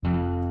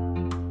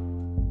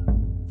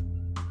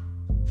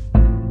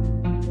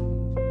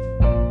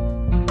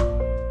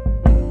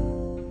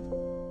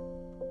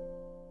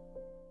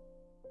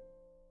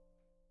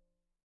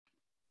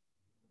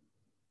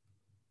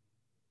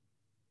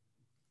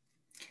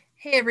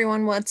Hey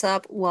everyone, what's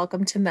up?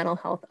 Welcome to Mental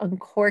Health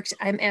Uncorked.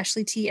 I'm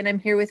Ashley T and I'm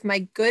here with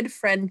my good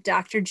friend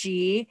Dr.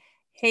 G.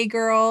 Hey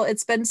girl,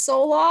 it's been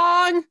so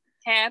long.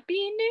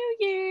 Happy New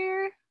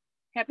Year.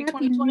 Happy Happy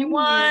New Year.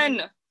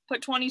 2021.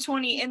 Put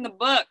 2020 in the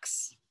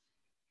books.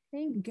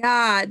 Thank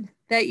God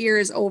that year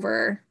is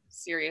over.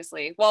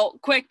 Seriously. Well,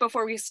 quick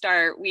before we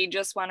start, we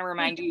just want to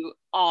remind you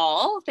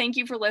all, thank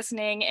you for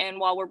listening.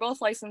 And while we're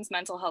both licensed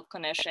mental health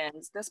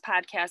clinicians, this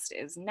podcast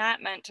is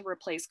not meant to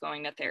replace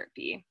going to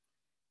therapy.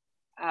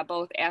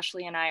 Both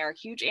Ashley and I are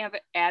huge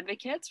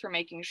advocates for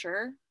making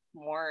sure,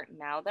 more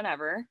now than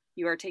ever,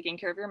 you are taking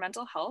care of your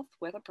mental health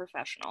with a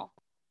professional.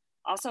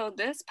 Also,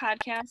 this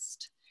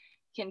podcast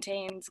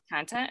contains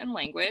content and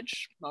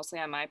language, mostly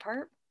on my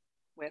part,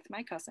 with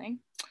my cussing,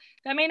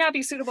 that may not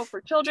be suitable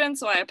for children,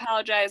 so I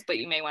apologize, but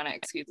you may want to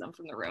excuse them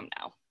from the room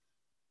now.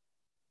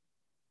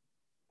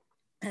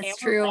 That's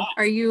true.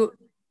 Are you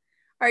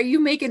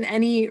making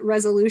any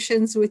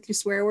resolutions with your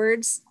swear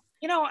words?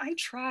 You know, I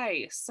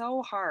try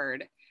so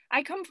hard.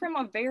 I come from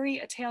a very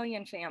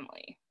Italian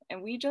family,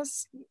 and we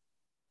just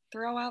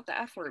throw out the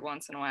F word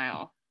once in a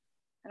while.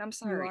 And I'm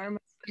sorry. You are my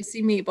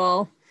spicy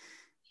meatball.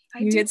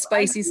 You get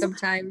spicy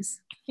sometimes.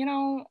 You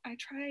know, I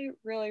try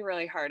really,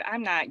 really hard.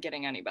 I'm not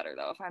getting any better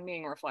though. If I'm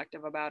being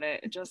reflective about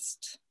it,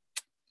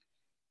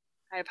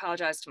 I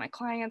apologize to my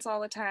clients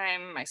all the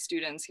time. My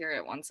students hear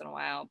it once in a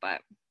while, but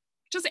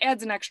it just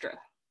adds an extra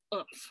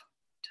oomph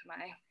to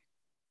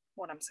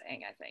what I'm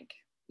saying, I think.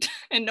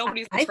 And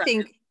nobody's I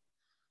think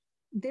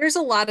there's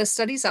a lot of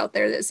studies out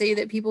there that say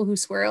that people who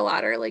swear a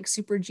lot are like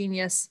super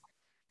genius.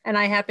 And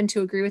I happen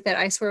to agree with that.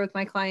 I swear with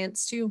my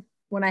clients too.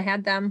 When I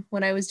had them,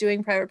 when I was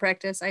doing private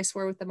practice, I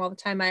swear with them all the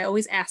time. I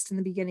always asked in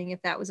the beginning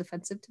if that was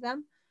offensive to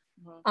them.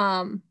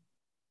 Mm-hmm.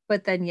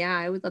 But then, yeah,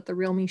 I would let the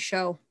real me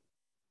show.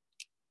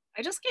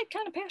 I just get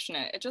kind of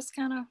passionate. It just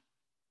kind of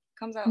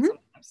comes out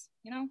sometimes,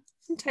 you know?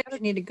 Sometimes you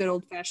need a good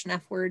old fashioned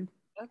F word.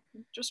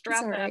 Just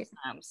drop it right.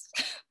 Sometimes.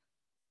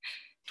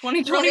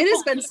 2020. Well, it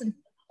has been some,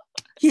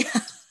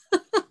 yeah.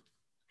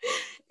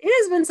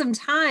 It has been some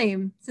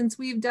time since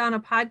we've done a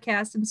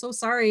podcast. I'm so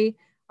sorry,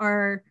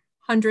 our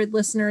 100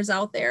 listeners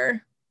out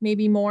there,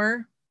 maybe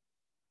more.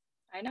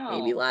 I know.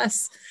 Maybe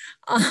less.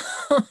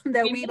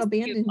 That we've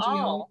abandoned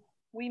you.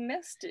 We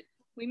missed it.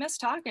 We missed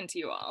talking to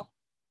you all.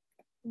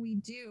 We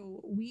do.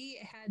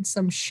 We had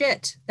some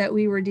shit that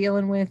we were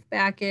dealing with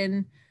back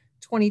in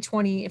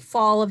 2020,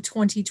 fall of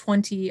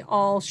 2020.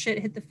 All shit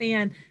hit the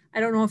fan. I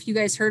don't know if you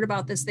guys heard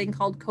about this thing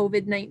called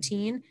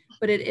COVID-19,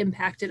 but it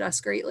impacted us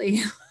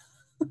greatly.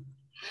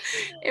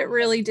 It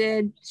really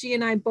did. She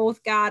and I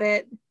both got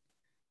it.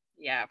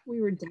 Yeah.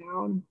 We were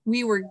down.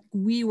 We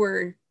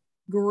were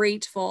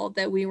grateful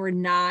that we were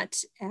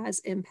not as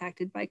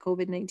impacted by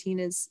COVID-19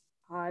 as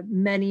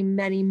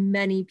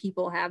many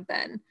people have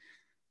been.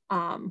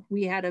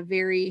 We had a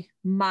very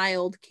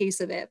mild case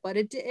of it, but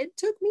it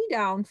took me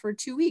down for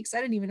 2 weeks.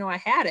 I didn't even know I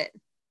had it.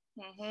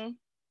 Mm-hmm.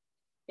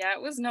 Yeah,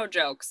 it was no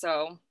joke.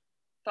 So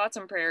thoughts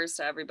and prayers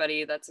to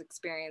everybody that's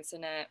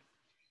experiencing it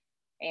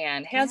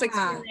and has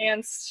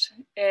experienced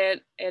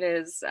it. It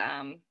is,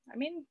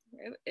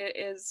 it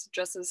is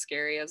just as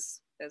scary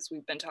as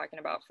we've been talking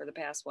about for the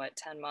past,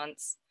 10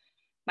 months.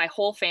 My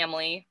whole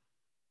family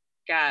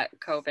got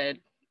COVID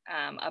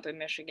up in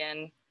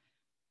Michigan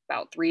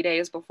about 3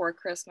 days before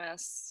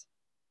Christmas.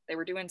 They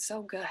were doing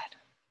so good.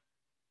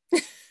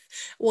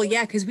 Well,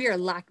 yeah, because we are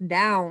locked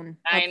down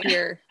up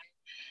here.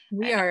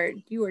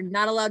 You are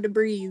not allowed to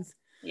breathe.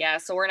 Yeah,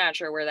 so we're not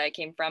sure where that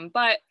came from,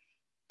 but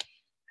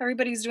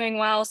everybody's doing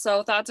well.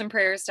 So thoughts and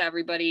prayers to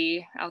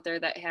everybody out there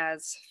that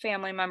has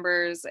family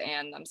members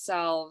and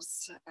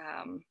themselves.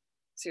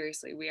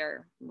 Seriously, we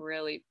are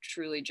really,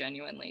 truly,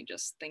 genuinely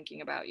just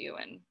thinking about you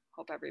and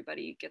hope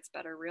everybody gets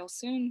better real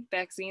soon.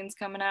 Vaccines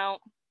coming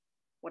out.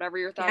 Whatever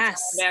your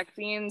thoughts on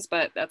vaccines,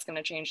 but that's going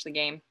to change the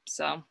game.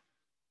 So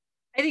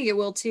I think it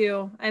will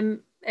too.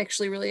 I'm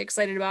actually really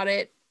excited about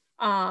it.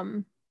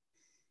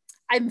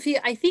 I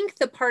think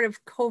the part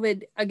of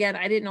COVID, again,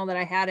 I didn't know that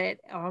I had it.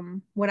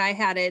 When I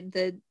had it,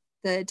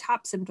 the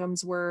top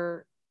symptoms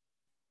were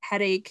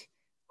headache,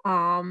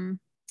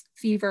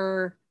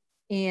 fever,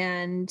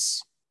 and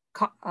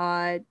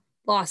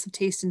loss of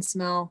taste and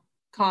smell,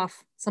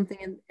 cough,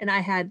 something. And I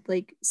had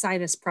like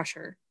sinus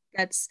pressure.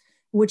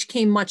 Which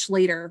came much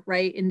later,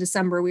 right? In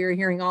December, we were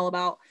hearing all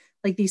about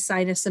like these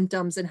sinus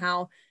symptoms and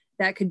how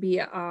that could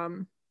be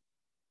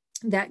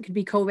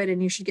COVID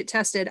and you should get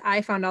tested.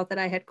 I found out that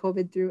I had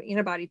COVID through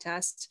antibody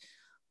tests.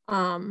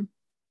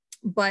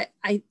 But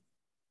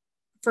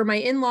for my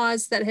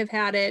in-laws that have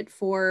had it,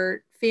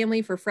 for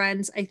family, for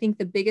friends, I think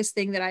the biggest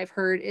thing that I've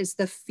heard is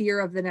the fear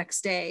of the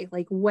next day.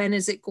 Like, when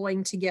is it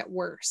going to get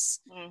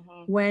worse?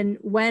 Mm-hmm.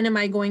 When am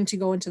I going to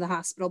go into the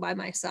hospital by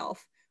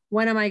myself?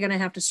 When am I going to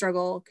have to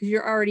struggle? Because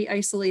you're already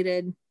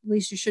isolated. At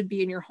least you should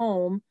be in your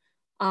home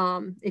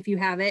if you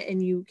have it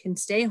and you can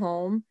stay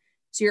home.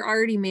 So you're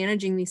already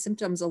managing these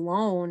symptoms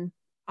alone.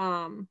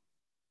 I'm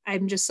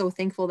just so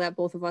thankful that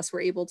both of us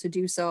were able to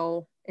do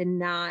so and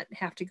not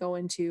have to go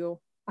into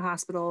a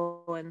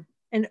hospital.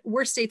 And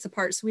we're states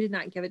apart, so we did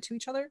not give it to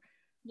each other.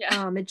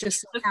 Yeah. It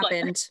just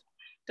happened.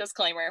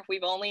 Disclaimer,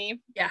 we've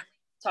only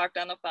talked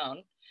on the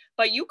phone.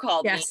 But you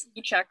called me,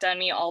 you checked on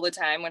me all the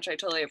time, which I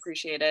totally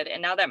appreciated.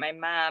 And now that my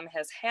mom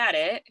has had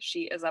it,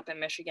 she is up in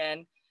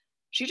Michigan.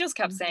 She just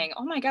kept saying,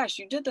 oh my gosh,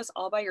 you did this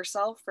all by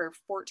yourself for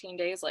 14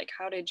 days. Like,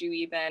 how did you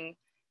even,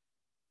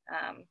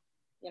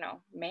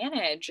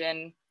 manage?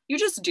 And you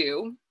just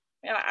do.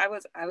 Yeah, I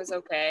was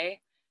okay.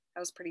 I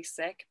was pretty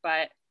sick,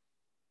 but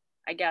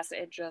I guess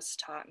it just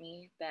taught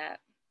me that,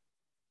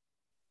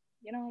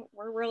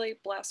 we're really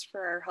blessed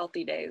for our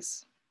healthy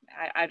days.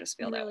 I just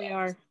feel that way.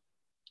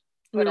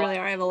 We really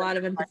are. I have a lot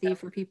of empathy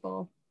for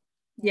people.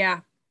 Yeah.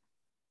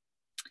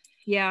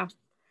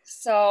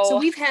 So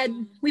we've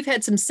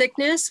had some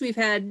sickness.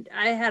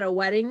 I had a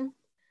wedding,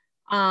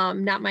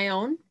 not my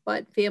own,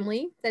 but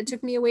family that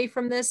took me away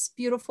from this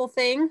beautiful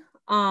thing.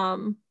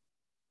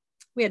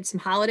 We had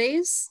some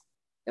holidays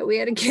that we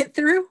had to get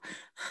through.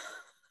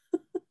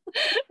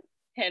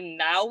 And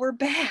now we're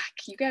back.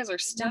 You guys are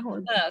stuck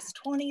with us.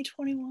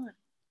 2021.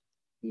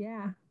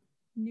 Yeah.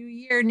 New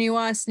year, new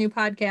us, new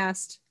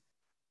podcast.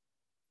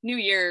 New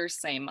year,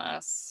 same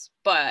us,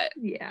 but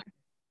yeah,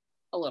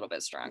 a little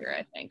bit stronger,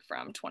 I think,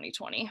 from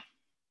 2020.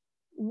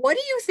 What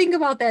do you think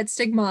about that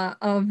stigma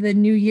of the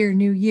new year,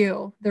 new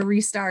you, the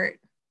restart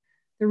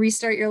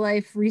your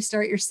life,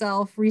 restart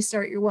yourself,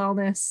 restart your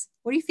wellness?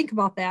 What do you think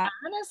about that?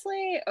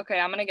 Honestly, okay,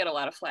 I'm gonna get a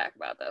lot of flack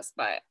about this,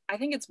 but I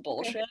think it's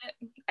bullshit.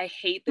 Okay. I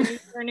hate the new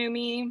year, new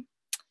me.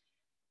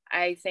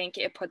 I think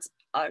it puts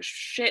a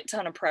shit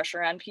ton of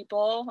pressure on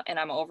people, and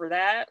I'm over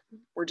that.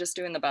 We're just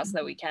doing the best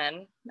that we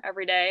can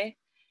every day.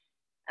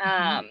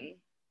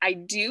 I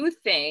do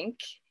think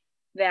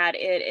that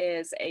it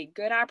is a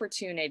good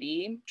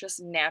opportunity,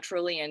 just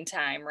naturally in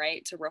time,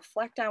 right, to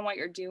reflect on what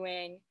you're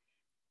doing,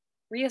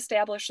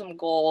 reestablish some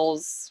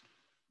goals,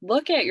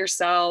 look at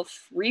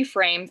yourself,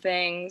 reframe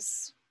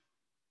things.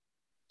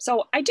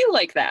 So I do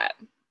like that,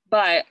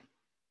 but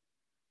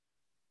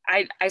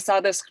I saw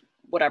this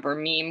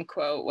meme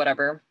quote,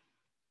 whatever,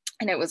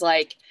 and it was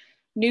like,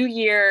 new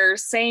year,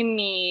 same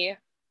me,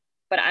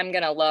 but I'm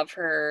gonna love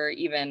her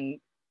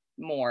even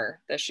more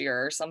this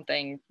year, or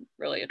something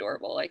really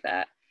adorable like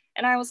that.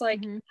 And I was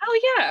like,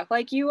 hell yeah,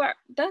 like you are,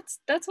 that's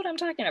what I'm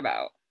talking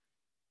about.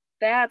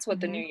 That's what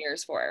the new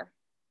year's for.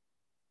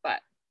 But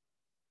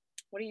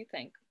what do you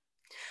think?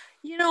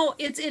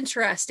 It's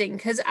interesting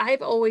because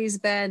I've always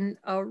been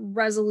a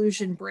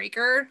resolution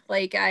breaker.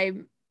 Like I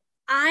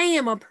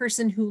am a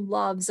person who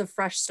loves a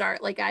fresh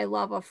start. Like I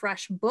love a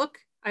fresh book.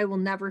 I will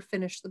never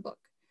finish the book.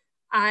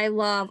 I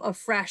love a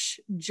fresh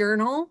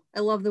journal. I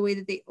love the way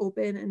that they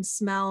open and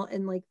smell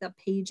and like the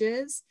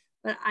pages,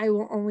 but I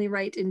will only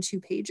write in 2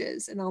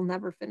 pages and I'll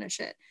never finish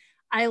it.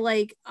 I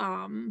like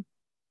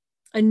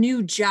a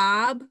new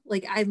job.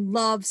 Like I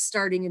love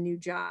starting a new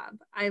job.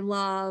 I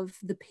love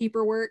the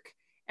paperwork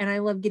and I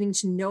love getting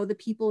to know the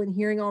people and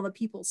hearing all the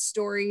people's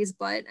stories,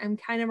 but I'm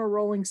kind of a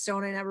rolling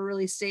stone. I never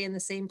really stay in the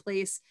same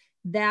place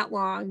that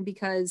long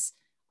because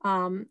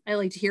I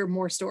like to hear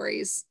more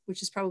stories,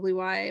 which is probably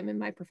why I'm in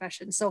my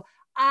profession. So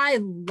I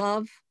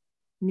love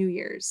New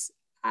Year's.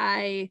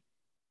 I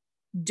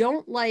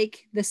don't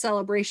like the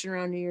celebration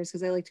around New Year's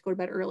because I like to go to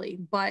bed early,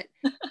 but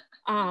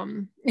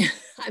I'm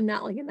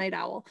not like a night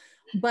owl.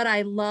 But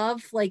I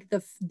love like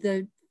the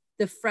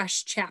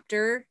fresh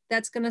chapter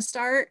that's going to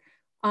start.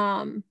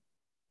 And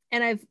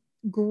I've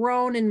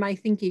grown in my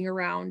thinking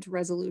around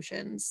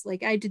resolutions.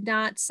 Like I did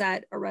not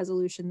set a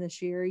resolution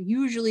this year.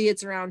 Usually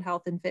it's around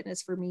health and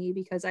fitness for me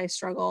because I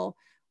struggle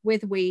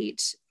with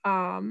weight.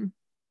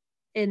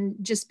 And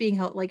just being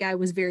healthy. Like I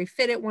was very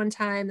fit at one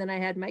time, then I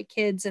had my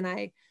kids and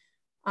I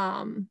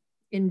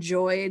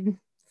enjoyed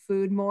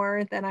food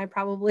more than I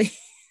probably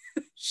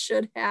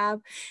should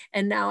have.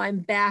 And now I'm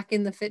back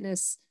in the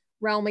fitness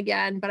realm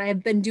again, but I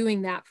have been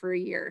doing that for a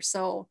year.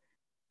 So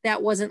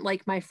that wasn't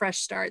like my fresh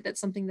start. That's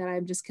something that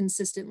I'm just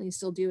consistently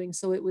still doing.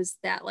 So it was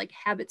that like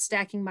habit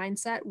stacking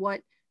mindset.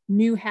 What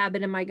new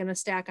habit am I going to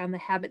stack on the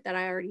habit that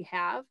I already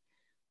have?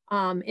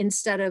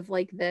 Instead of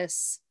like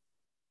this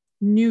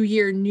new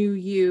year, new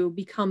you,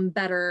 become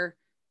better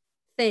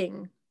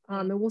thing.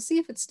 And we'll see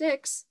if it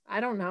sticks.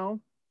 I don't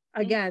know.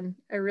 Again,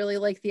 I really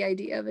like the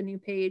idea of a new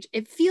page.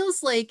 It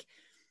feels like,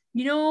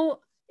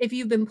 if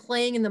you've been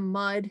playing in the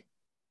mud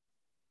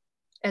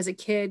as a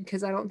kid,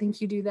 because I don't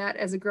think you do that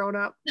as a grown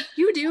up.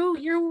 You do.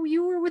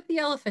 You were with the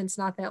elephants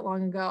not that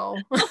long ago.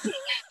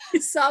 I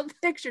saw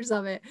pictures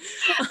of it.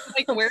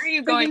 Like, where are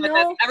you going with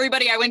this?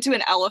 Everybody, I went to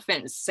an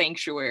elephant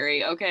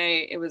sanctuary.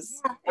 Okay, it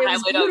was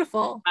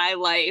beautiful. My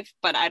life,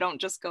 but I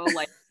don't just go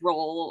like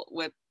roll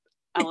with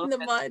elephants in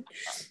the mud.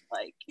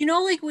 Like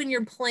like when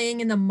you're playing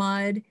in the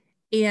mud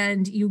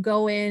and you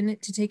go in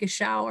to take a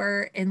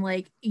shower and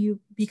like you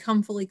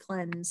become fully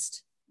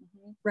cleansed.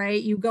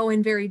 Right? You go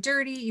in very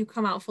dirty, you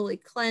come out fully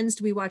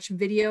cleansed. We watch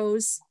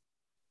videos,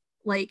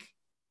 like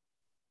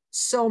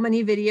so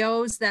many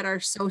videos that are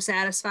so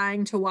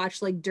satisfying to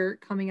watch, like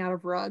dirt coming out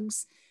of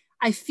rugs.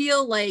 I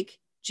feel like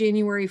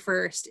January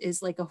 1st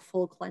is like a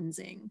full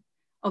cleansing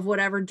of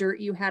whatever dirt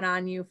you had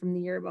on you from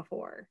the year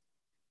before.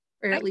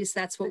 Or at least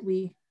that's what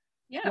we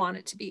want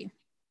it to be.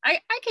 I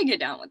can get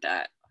down with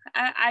that.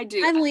 I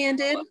do. I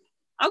landed.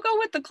 I'll go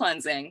with the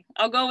cleansing.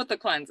 I'll go with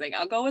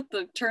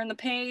the turn the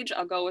page.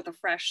 I'll go with a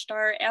fresh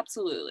start.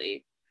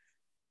 Absolutely.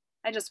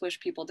 I just wish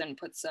people didn't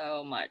put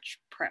so much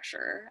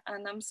pressure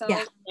on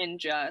themselves and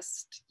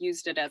just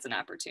used it as an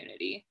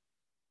opportunity.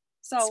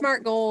 So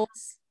smart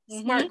goals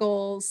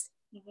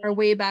are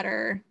way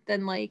better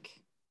than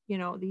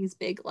these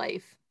big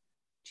life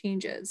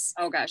changes.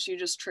 Oh gosh, you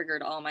just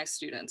triggered all my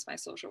students, my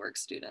social work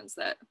students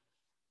that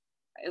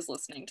is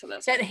listening to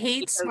this. That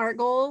hate smart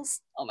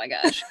goals. Oh my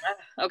gosh.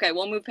 Okay,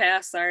 we'll move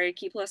past. Sorry,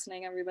 keep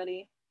listening,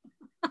 everybody.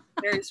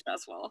 Very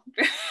stressful.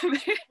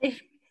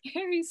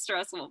 Very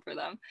stressful for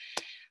them.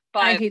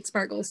 But I hate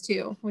smart goals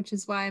too, which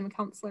is why I'm a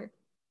counselor.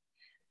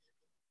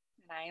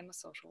 And I am a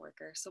social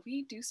worker, so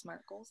we do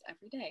smart goals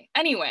every day.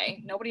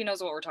 Anyway, nobody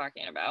knows what we're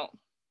talking about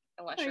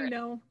unless you're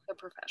in the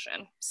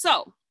profession.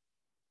 So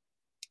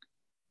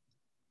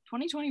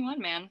 2021,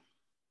 man.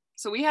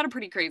 So we had a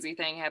pretty crazy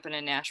thing happen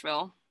in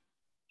Nashville.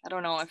 I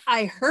don't know if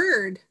I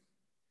heard.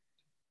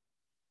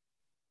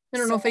 I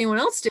don't know if anyone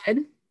else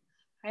did.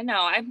 I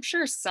know. I'm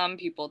sure some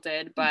people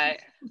did, but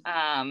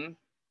I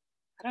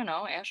don't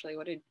know. Ashley,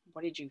 what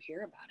did you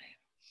hear about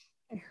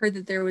it? I heard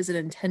that there was an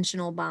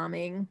intentional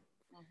bombing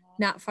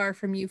not far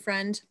from you,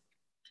 friend.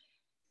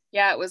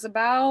 Yeah, it was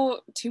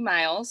about 2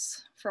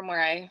 miles from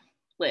where I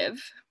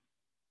live,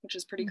 which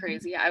is pretty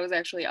crazy. I was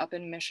actually up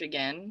in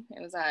Michigan.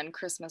 It was on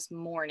Christmas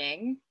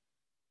morning.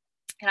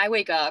 And I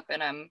wake up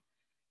and I'm,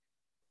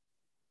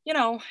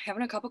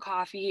 having a cup of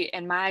coffee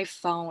and my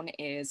phone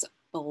is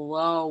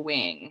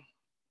blowing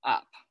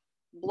up.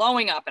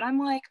 And I'm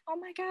like, oh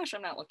my gosh,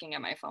 I'm not looking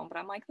at my phone, but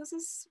I'm like, this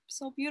is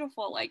so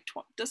beautiful. Like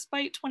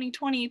despite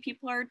 2020,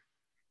 people are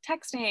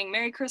texting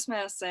Merry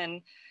Christmas.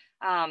 And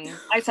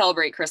I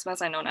celebrate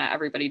Christmas. I know not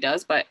everybody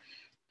does, but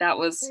that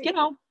was, it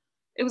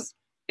was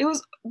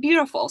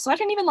beautiful. So I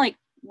didn't even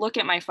look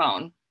at my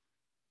phone.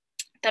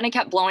 Then it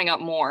kept blowing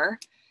up more.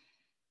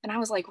 And I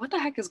was like, what the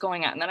heck is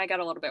going on? And then I got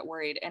a little bit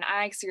worried. And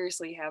I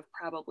seriously have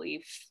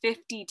probably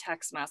 50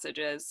 text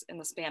messages in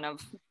the span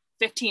of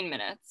 15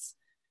 minutes.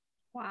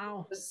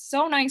 Wow. It was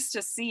so nice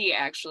to see,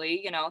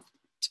 actually,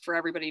 for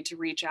everybody to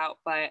reach out.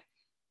 But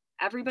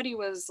everybody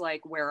was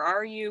like, where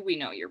are you? We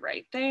know you're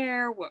right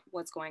there.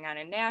 What's going on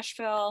in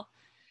Nashville?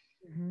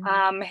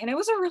 And it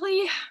was a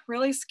really,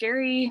 really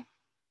scary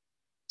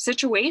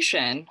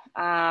situation.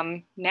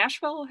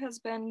 Nashville has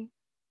been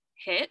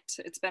hit.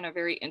 It's been a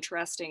very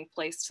interesting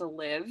place to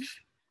live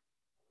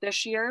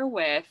this year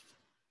with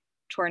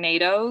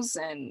tornadoes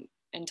and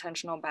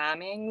intentional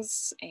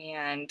bombings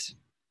and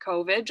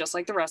COVID, just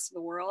like the rest of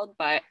the world.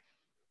 But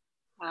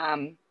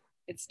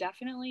it's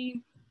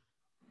definitely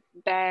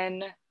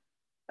been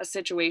a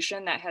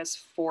situation that has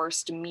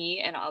forced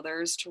me and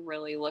others to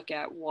really look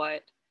at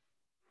what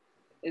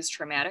is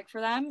traumatic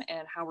for them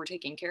and how we're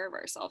taking care of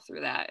ourselves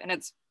through that. And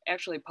it's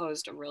actually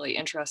posed a really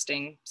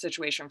interesting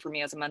situation for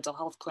me as a mental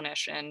health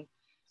clinician.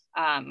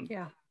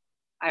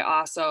 I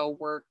also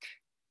work,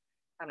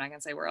 I'm not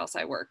gonna say where else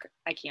I work.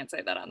 I can't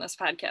say that on this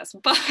podcast,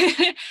 but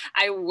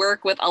I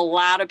work with a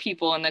lot of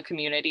people in the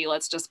community.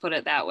 Let's just put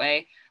it that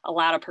way. A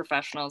lot of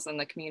professionals in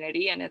the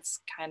community. And it's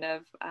kind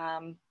of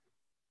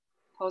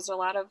posed a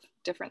lot of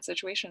different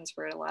situations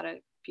for a lot of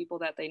people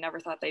that they never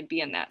thought they'd be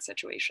in that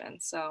situation.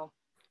 So,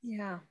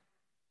 yeah.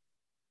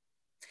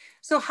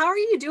 So how are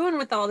you doing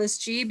with all this,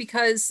 G?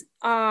 Because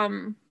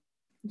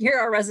you're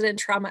our resident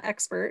trauma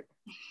expert,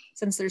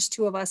 since there's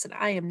 2 of us and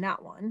I am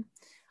not one.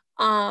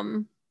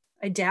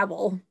 I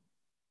dabble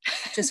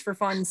just for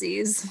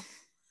funsies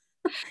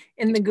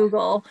in the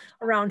Google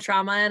around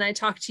trauma, and I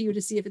talk to you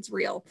to see if it's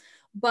real.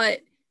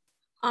 But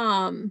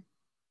I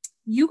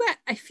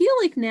feel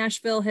like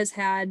Nashville has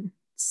had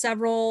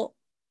several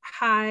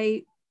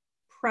high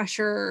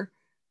pressure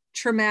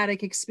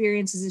traumatic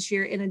experiences this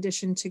year in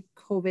addition to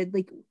COVID.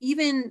 Like,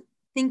 even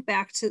think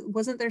back to,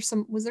 was there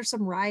some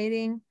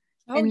rioting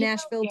in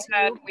Nashville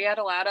too? We had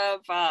a lot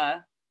of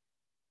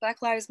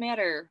Black Lives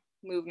Matter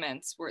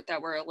movements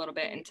that were a little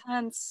bit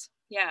intense.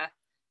 Yeah,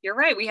 you're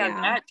right. We had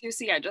that too.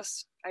 See, I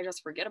just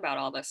forget about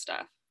all this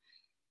stuff.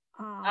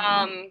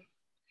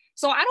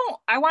 So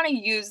I want to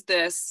use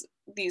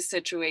these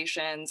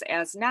situations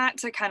as not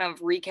to kind of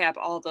recap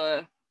all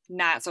the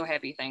not so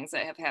happy things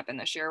that have happened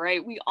this year,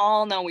 right? We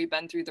all know we've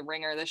been through the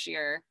ringer this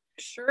year.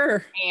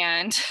 Sure.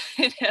 And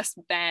it has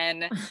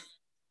been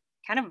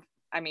kind of,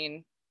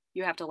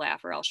 you have to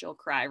laugh or else you'll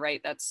cry,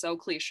 right? That's so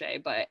cliche,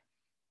 but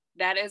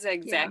that is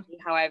exactly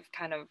how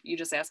you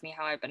just asked me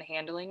how I've been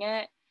handling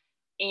it.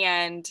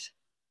 And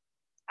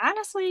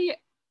honestly,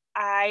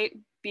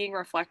 being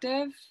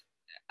reflective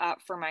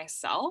for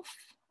myself,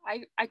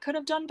 I could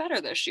have done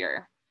better this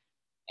year.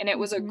 And it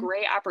was a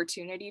great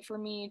opportunity for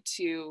me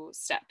to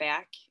step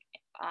back.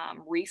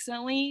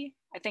 Recently,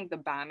 I think the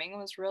bombing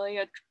was really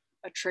a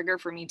trigger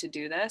for me to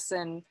do this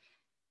and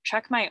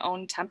check my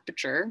own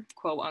temperature,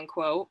 quote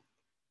unquote,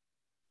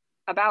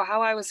 about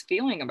how I was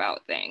feeling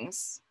about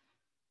things.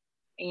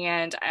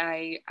 And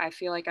I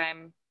feel like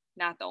I'm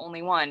not the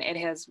only one. It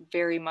has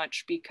very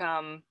much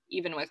become,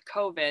 even with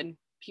COVID,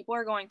 people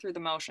are going through the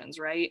motions,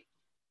 right?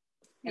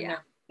 And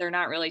they're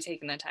not really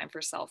taking the time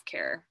for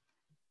self-care.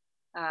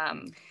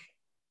 And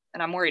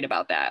I'm worried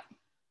about that.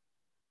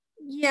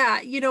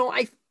 Yeah,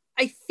 I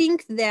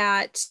think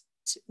that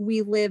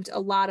we lived a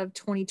lot of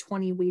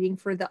 2020 waiting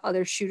for the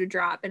other shoe to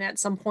drop, and at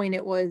some point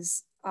it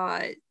was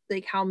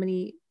like, how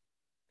many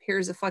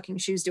pairs of fucking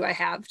shoes do I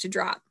have to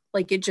drop?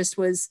 Like, it just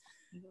was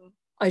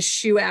a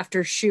shoe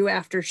after shoe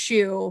after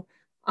shoe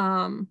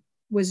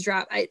was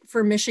dropped.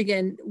 For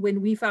Michigan,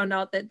 when we found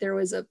out that there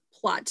was a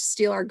plot to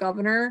steal our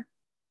governor,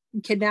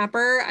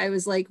 kidnapper, I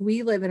was like,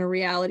 we live in a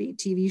reality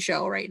TV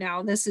show right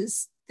now.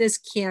 This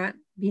can't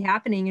be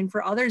happening. And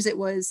for others, it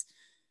was,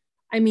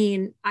 I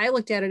mean, I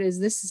looked at it as,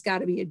 this has got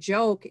to be a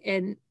joke.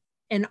 And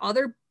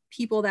other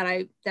people that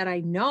I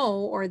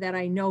know, or that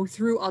I know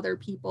through other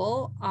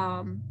people,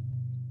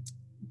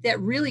 that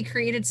really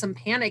created some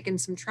panic and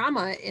some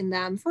trauma in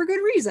them for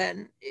good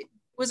reason. It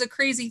was a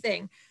crazy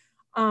thing.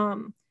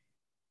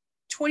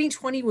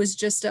 2020 was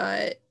just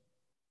a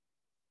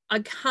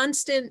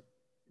constant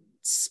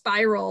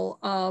spiral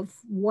of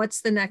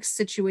what's the next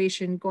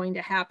situation going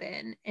to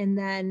happen. And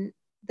then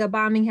the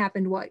bombing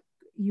happened, what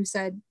you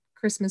said,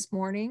 Christmas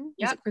morning?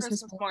 Yeah,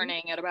 Christmas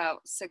morning at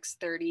about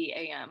 6:30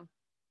 a.m.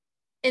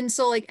 And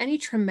so, like any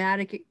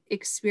traumatic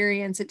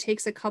experience, it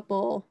takes a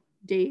couple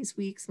days,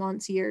 weeks,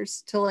 months,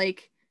 years to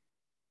like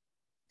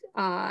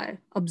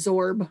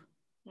absorb,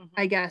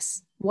 I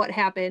guess, what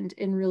happened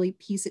and really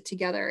piece it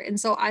together. And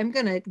so I'm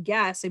gonna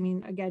guess, I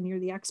mean, again, you're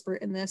the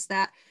expert in this,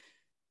 that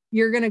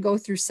you're gonna go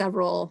through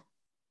several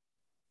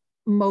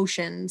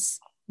motions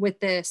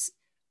with this,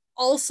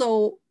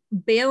 also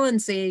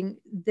balancing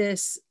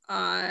this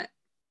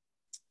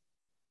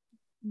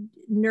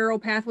neural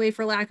pathway,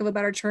 for lack of a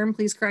better term,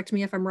 please correct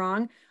me if I'm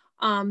wrong,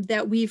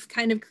 that we've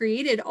kind of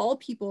created, all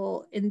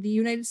people in the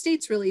United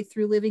States, really,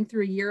 through living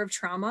through a year of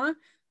trauma,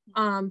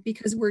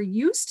 because we're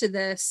used to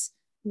this.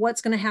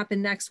 What's going to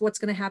happen next? What's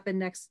going to happen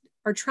next?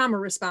 Our trauma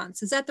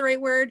response. Is that the right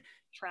word?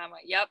 Trauma.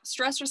 Yep.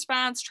 Stress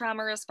response,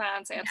 trauma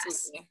response.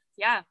 Absolutely. Yes.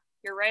 Yeah,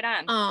 you're right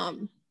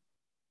on.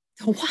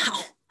 Wow.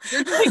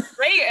 You're doing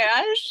great,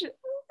 Ash.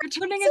 You're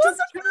turning into a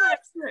trauma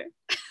expert.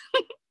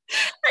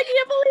 I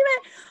can't believe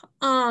it.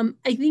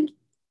 I think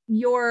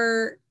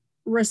your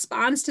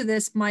response to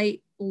this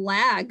might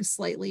lag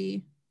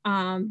slightly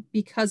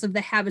because of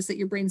the habits that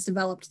your brain's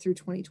developed through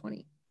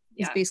 2020.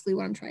 Is basically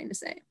what I'm trying to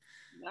say.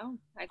 No,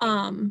 I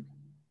think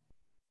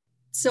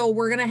so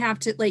we're gonna have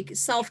to, like,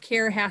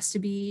 self-care has to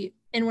be,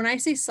 and when I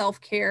say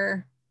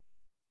self-care,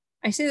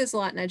 I say this a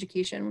lot in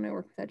education when I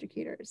work with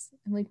educators.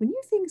 I'm like, when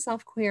you think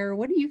self-care,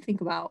 what do you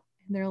think about?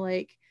 And they're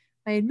like,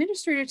 my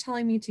administrator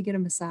telling me to get a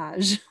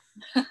massage.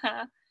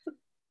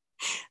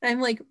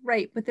 I'm like,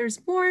 right, but there's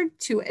more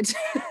to it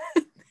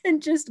than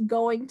just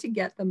going to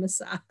get the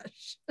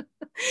massage.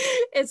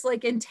 It's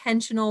like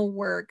intentional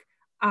work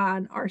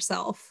on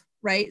ourselves,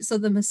 right? So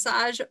the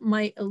massage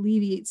might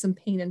alleviate some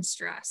pain and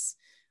stress,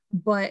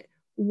 but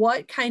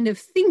what kind of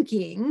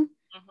thinking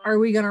are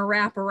we going to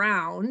wrap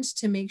around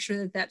to make sure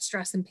that that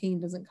stress and pain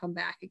doesn't come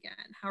back again?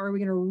 How are we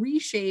going to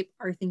reshape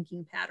our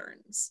thinking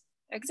patterns?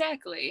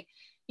 Exactly.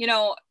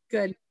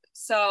 Good.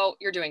 So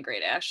you're doing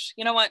great, Ash.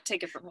 You know what?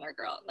 Take it from here,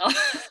 girl. No.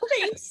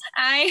 Thanks.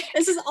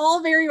 This is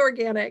all very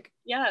organic.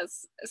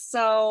 Yes.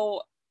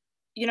 So,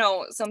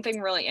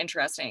 something really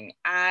interesting.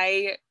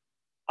 I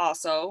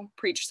also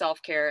preach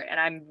self-care, and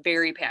I'm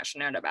very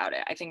passionate about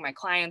it. I think my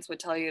clients would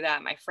tell you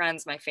that, my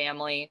friends, my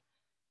family,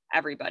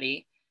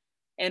 everybody.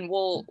 And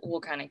we'll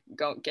kind of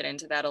get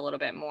into that a little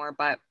bit more.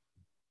 But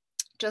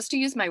just to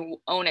use my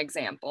own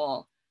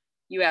example,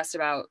 you asked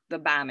about the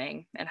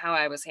bombing and how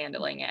I was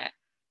handling it.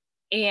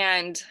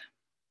 And,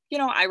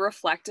 I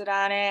reflected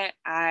on it.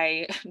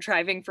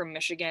 Driving from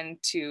Michigan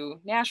to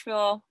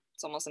Nashville,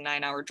 it's almost a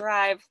 9-hour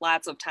drive,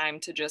 lots of time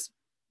to just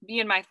be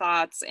in my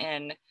thoughts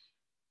and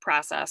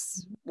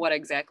process what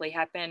exactly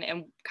happened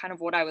and kind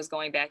of what I was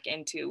going back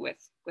into with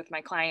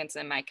my clients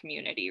and my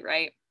community,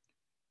 right?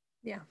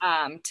 Yeah.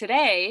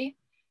 Today,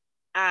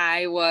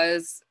 I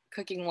was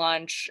cooking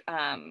lunch.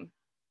 The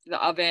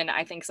oven,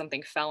 I think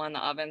something fell in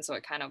the oven, so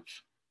it kind of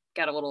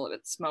got a little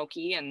bit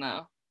smoky in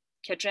the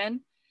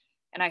kitchen.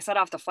 And I set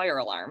off the fire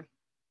alarm.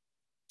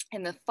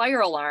 And the fire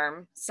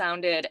alarm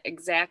sounded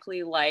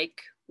exactly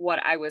like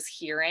what I was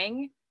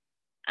hearing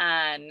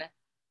on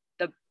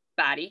the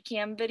body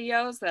cam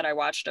videos that I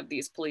watched of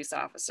these police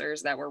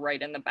officers that were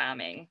right in the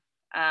bombing.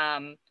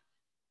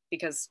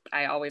 Because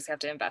I always have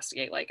to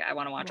investigate, like, I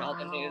want to watch all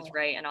the news,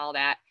 right, and all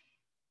that.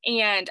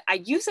 And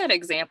I use that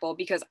example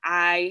because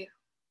I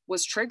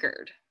was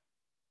triggered.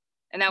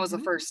 And that was the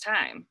first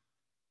time.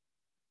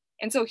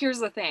 And so here's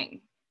the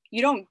thing.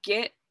 You don't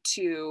get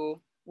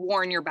to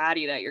warn your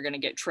body that you're going to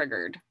get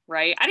triggered,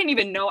 right? I didn't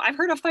even know. I've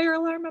heard a fire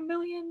alarm a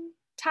million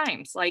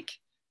times,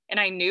 and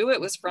I knew it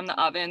was from the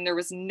oven. There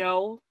was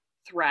no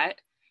threat,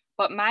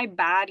 but my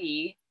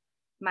body,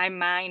 my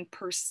mind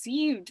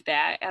perceived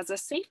that as a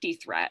safety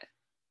threat.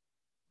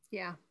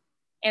 Yeah.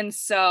 And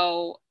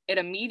so it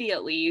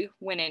immediately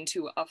went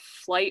into a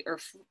flight or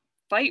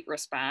fight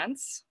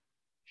response.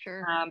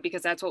 Sure.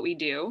 Because that's what we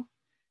do.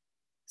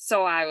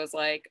 So I was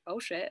like, oh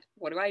shit,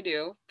 what do I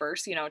do?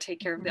 First, you know, take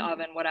care of the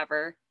oven,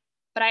 whatever.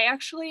 But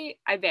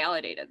I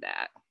validated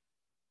that.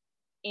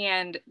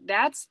 And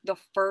that's the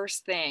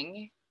first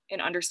thing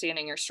in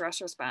understanding your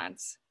stress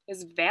response,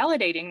 is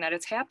validating that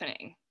it's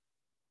happening.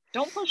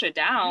 Don't push it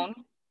down.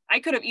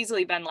 I could have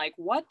easily been like,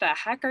 what the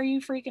heck are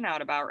you freaking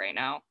out about right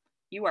now?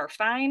 You are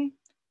fine.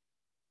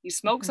 You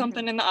smoke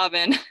something in the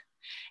oven,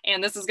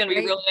 and this is going to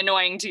be really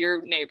annoying to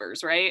your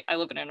neighbors, right? I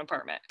live in an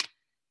apartment.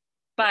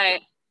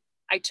 But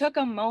I took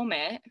a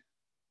moment,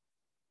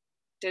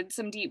 did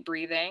some deep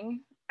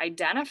breathing,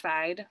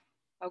 identified,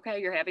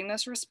 okay, you're having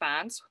this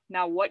response.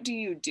 Now, what do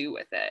you do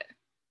with it?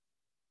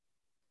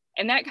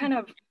 And that kind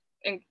of,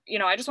 you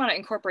know, I just want to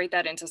incorporate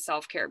that into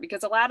self-care,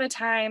 because a lot of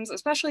times,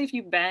 especially if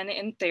you've been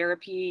in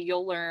therapy,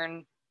 you'll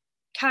learn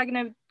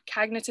cognitive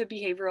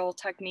behavioral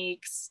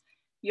techniques.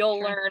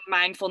 You'll learn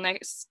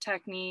mindfulness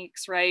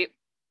techniques, right?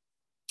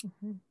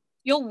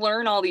 You'll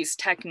learn all these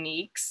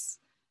techniques,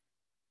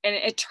 and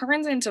it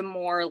turns into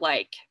more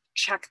like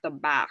check the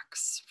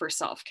box for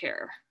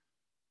self-care.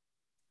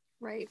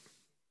 Right.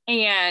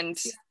 And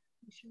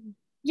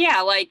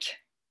yeah, like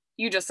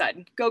you just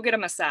said, go get a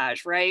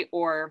massage, right?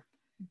 Or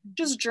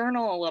just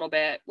journal a little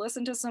bit,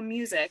 listen to some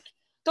music.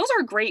 Those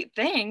are great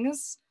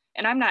things,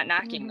 and I'm not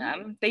knocking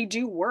them. They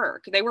do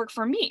work. They work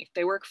for me.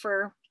 They work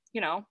for,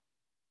 you know,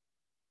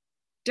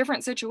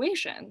 different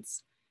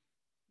situations.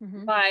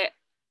 But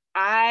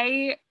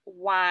I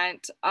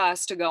want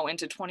us to go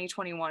into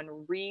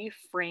 2021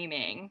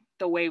 reframing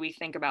the way we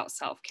think about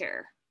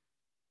self-care.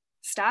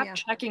 Stop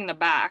checking the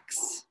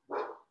box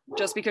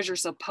just because you're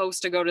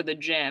supposed to go to the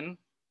gym,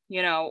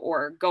 you know,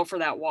 or go for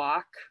that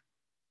walk.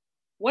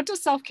 What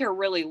does self-care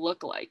really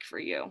look like for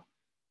you?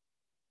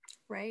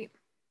 Right.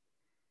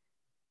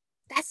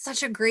 That's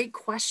such a great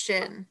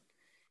question.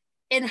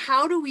 And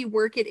how do we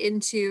work it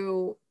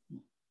into?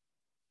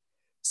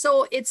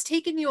 So it's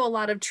taken you a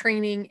lot of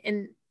training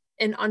and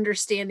an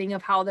understanding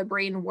of how the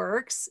brain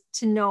works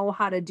to know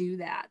how to do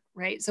that,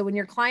 right? So when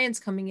your client's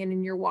coming in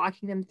and you're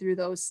walking them through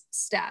those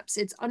steps,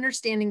 it's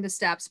understanding the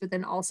steps, but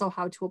then also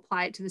how to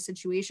apply it to the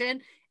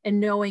situation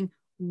and knowing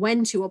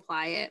when to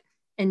apply it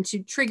and to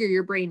trigger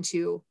your brain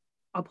to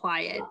apply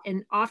it.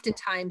 And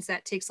oftentimes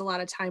that takes a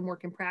lot of time,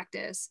 work, and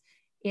practice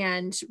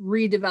and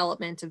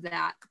redevelopment of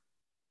that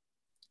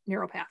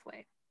neural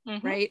pathway,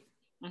 right?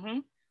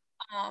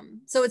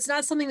 So it's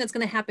not something that's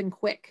going to happen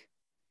quick.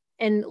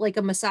 And like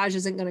a massage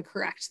isn't going to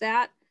correct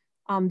that,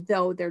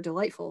 though they're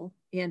delightful.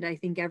 And I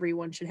think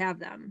everyone should have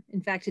them.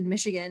 In fact, in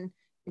Michigan,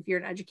 if you're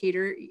an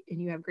educator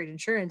and you have great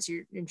insurance,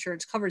 your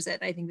insurance covers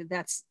it. I think that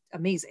that's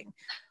amazing.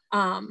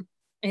 I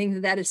think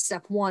that that is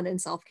step one in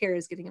self-care,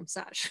 is getting a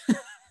massage.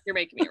 You're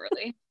making me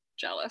really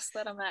jealous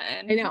that I'm not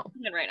in. I know.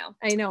 I'm in right now.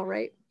 I know,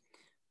 right?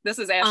 This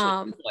is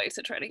Ashley's voice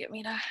to try to get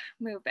me to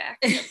move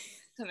back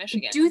to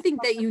Michigan. I do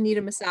think that you need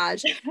a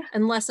massage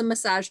unless a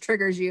massage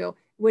triggers you,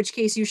 in which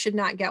case you should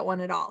not get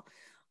one at all.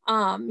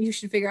 You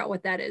should figure out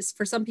what that is.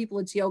 For some people,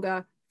 it's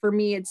yoga. For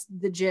me, it's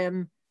the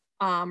gym,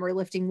 or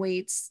lifting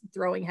weights,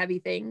 throwing heavy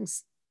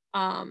things.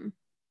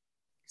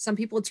 Some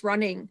people, it's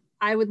running.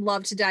 I would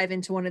love to dive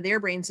into one of their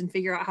brains and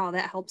figure out how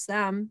that helps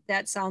them.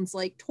 That sounds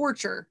like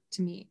torture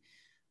to me.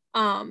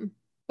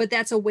 But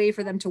that's a way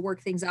for them to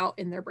work things out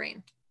in their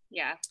brain.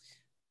 Yeah.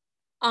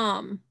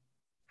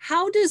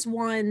 How does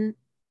one,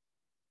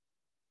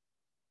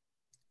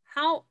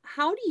 how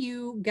do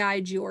you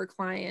guide your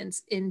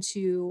clients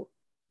into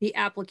the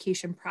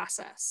application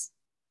process?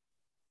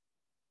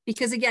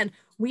 Because again,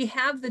 we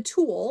have the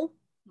tool.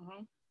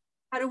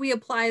 How do we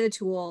apply the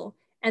tool?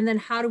 And then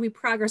how do we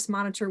progress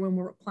monitor when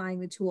we're applying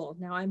the tool?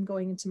 Now I'm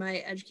going into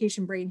my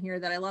education brain here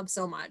that I love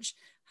so much.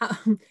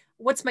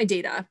 What's my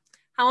data?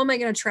 How am I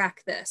going to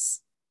track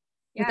this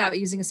without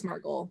using a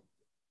SMART goal?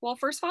 Well,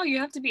 first of all, you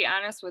have to be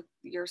honest with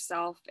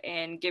yourself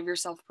and give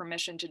yourself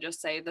permission to just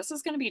say, this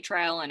is going to be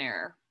trial and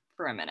error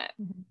for a minute.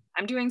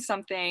 I'm doing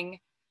something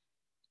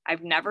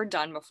I've never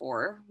done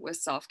before with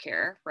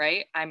self-care,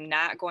 right? I'm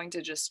not going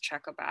to just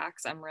check a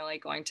box. I'm really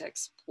going to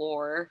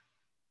explore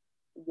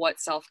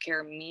what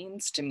self-care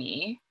means to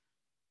me.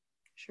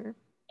 Sure.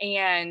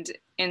 And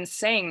in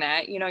saying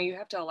that, you know, you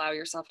have to allow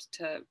yourself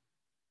to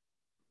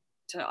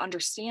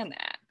understand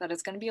that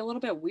it's going to be a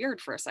little bit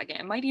weird for a second.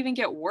 It might even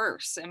get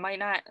worse. It might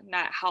not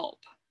help.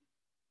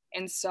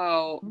 And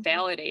so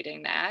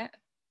validating that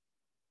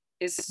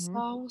is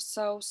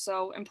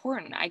so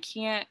important. I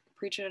can't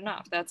preach it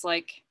enough. That's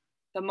like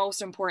the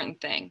most important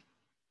thing.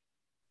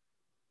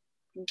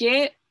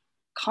 Get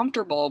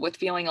comfortable with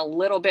feeling a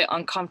little bit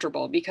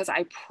uncomfortable, because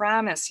I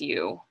promise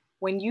you,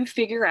 when you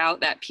figure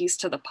out that piece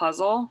to the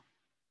puzzle,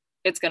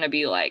 it's going to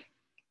be like,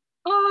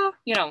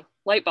 you know,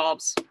 light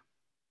bulbs.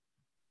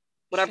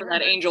 Whatever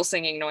that angel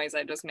singing noise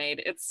I just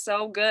made. It's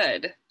so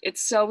good.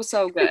 It's so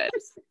good.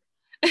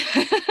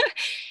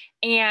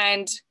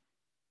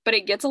 But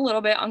it gets a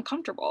little bit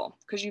uncomfortable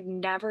because you've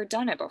never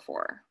done it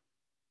before.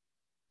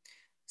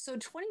 So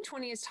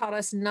 2020 has taught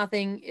us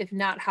nothing if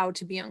not how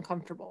to be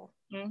uncomfortable.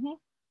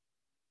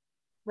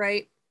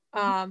 Right?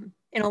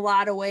 In a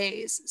lot of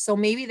ways. So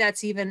maybe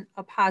that's even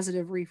a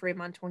positive reframe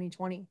on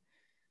 2020.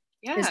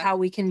 is how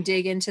we can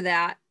dig into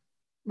that.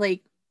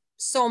 Like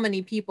so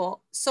many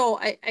people. So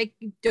I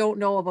don't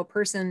know of a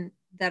person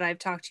that I've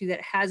talked to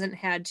that has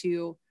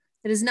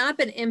not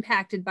been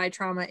impacted by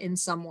trauma in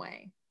some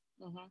way.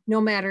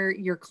 No matter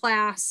your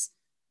class,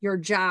 your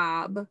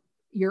job,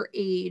 your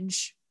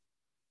age.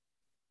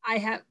 I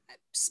have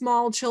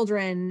small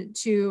children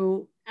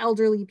to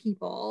elderly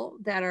people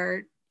that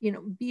are,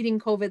 beating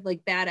COVID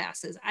like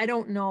badasses. I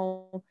don't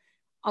know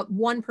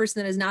one person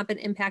that has not been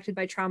impacted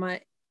by trauma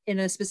in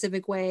a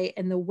specific way,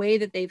 and the way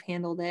that they've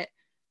handled it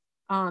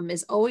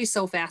is always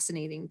so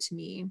fascinating to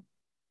me.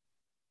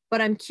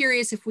 But I'm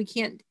curious if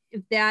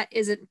that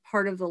isn't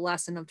part of the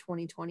lesson of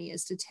 2020,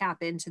 is to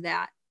tap into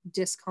that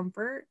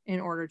discomfort in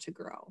order to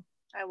grow.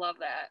 I love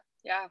that.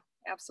 Yeah,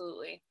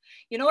 absolutely.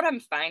 You know what I'm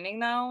finding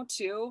though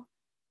too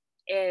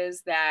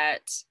is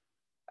that,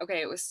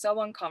 okay, it was so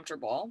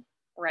uncomfortable,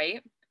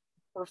 right?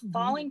 We're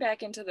falling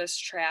back into this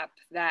trap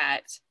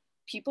that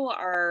people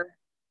are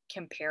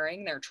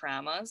comparing their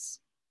traumas.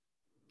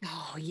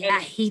 Oh yeah,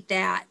 I hate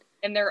that.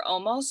 And they're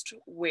almost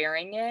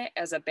wearing it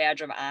as a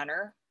badge of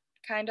honor,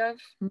 kind of.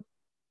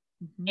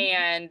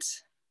 And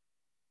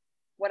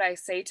what I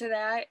say to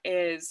that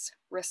is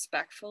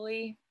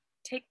respectfully,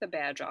 take the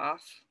badge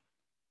off,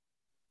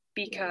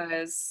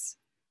 because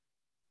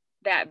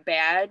that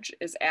badge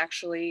is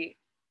actually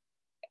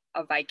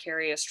a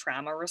vicarious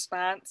trauma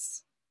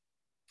response,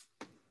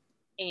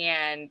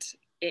 and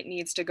it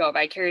needs to go.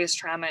 Vicarious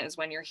trauma is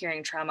when you're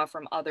hearing trauma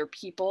from other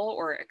people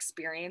or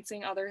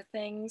experiencing other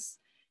things,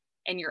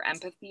 and your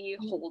empathy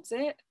holds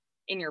it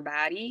in your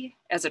body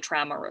as a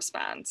trauma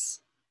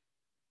response.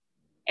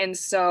 And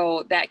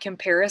so that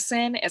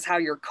comparison is how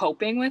you're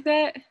coping with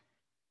it.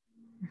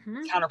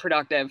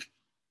 Counterproductive.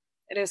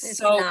 It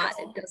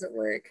doesn't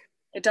work.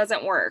 It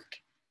doesn't work.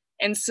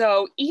 And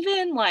so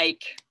even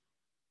like,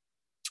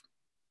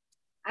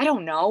 I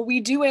don't know,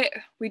 we do it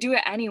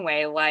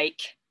anyway,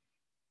 like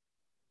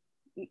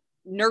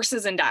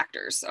nurses and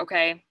doctors,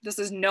 okay? This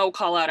is no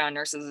call out on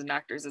nurses and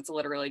doctors. It's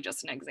literally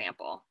just an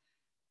example.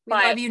 We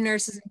love you,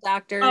 nurses and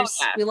doctors. Oh,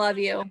 yeah. We love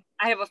you.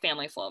 I have a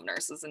family full of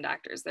nurses and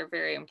doctors. They're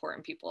very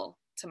important people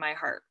to my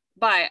heart.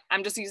 But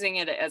I'm just using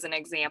it as an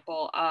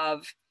example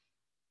of,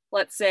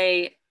 let's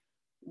say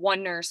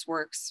one nurse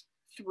works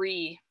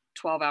 3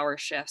 12-hour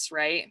shifts,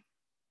 right?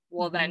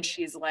 Well, then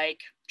she's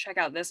like, check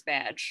out this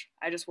badge.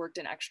 I just worked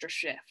an extra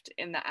shift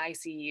in the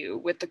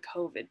ICU with the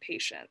COVID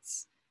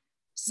patients.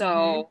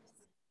 So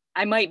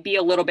I might be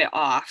a little bit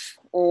off,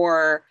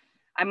 or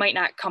I might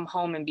not come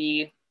home and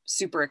be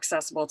super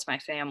accessible to my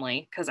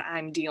family because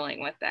I'm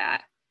dealing with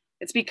that.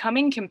 It's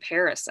becoming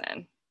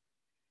comparison.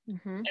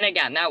 And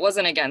again, that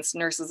wasn't against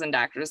nurses and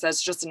doctors.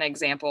 That's just an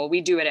example.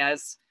 We do it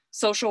as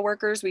social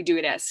workers. We do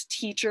it as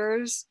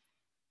teachers.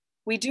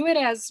 We do it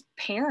as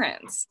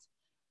parents.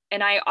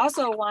 And I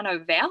also want to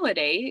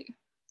validate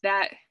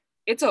that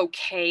it's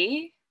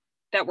okay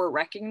that we're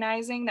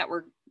recognizing that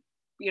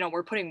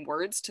we're putting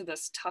words to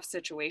this tough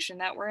situation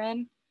that we're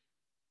in,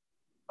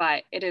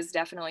 but it is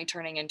definitely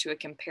turning into a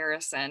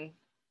comparison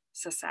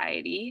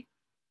society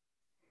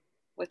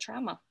with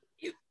trauma.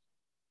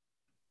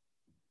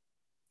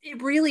 It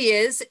really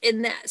is.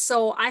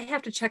 So I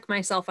have to check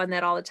myself on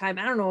that all the time.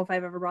 I don't know if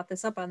I've ever brought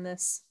this up on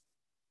this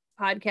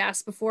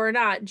podcast before or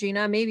not,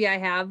 Gina, maybe I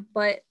have,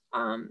 but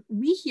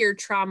we hear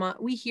trauma.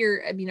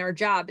 Our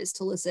job is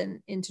to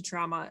listen into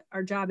trauma.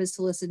 Our job is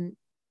to listen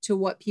to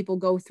what people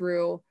go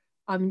through.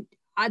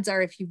 Odds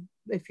are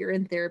if you're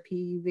in therapy,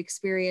 you've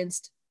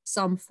experienced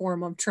some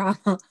form of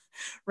trauma,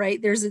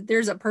 right?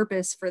 There's a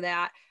purpose for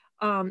that.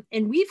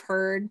 And we've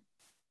heard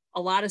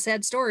a lot of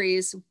sad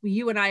stories.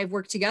 You and I have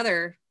worked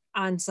together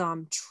on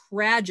some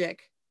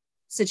tragic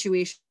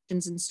situations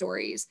and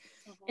stories.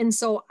 And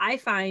so I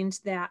find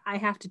that I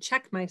have to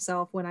check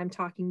myself when I'm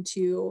talking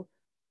to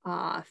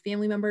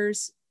family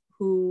members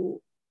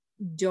who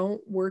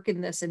don't work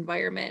in this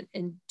environment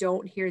and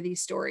don't hear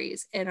these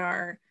stories and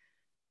are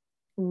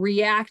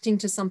reacting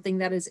to something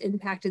that has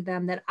impacted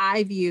them that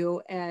I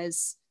view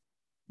as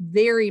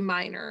very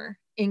minor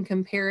in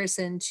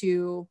comparison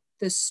to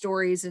the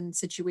stories and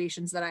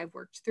situations that I've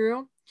worked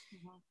through.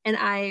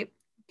 And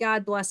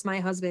God bless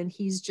my husband.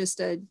 He's just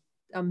an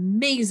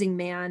amazing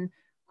man,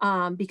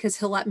 because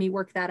he'll let me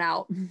work that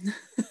out.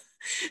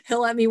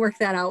 He'll let me work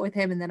that out with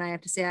him. And then I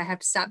have to say, I have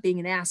to stop being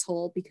an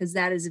asshole, because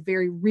that is a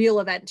very real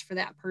event for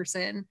that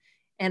person.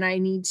 And I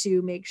need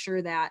to make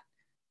sure that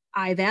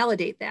I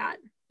validate that,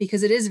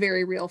 because it is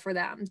very real for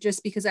them.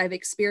 Just because I've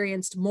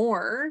experienced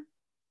more,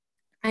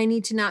 I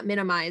need to not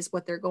minimize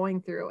what they're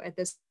going through at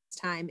this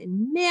time.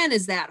 And man,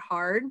 is that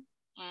hard.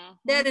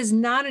 That is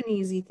not an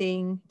easy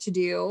thing to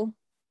do.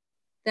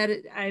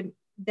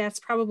 That's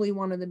probably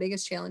one of the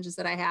biggest challenges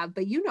that I have.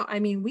 But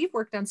we've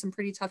worked on some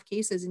pretty tough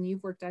cases, and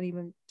you've worked on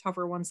even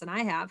tougher ones than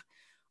I have.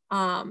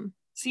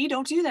 See,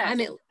 don't do that.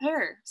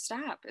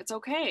 Stop. It's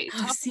okay.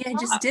 I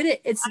just did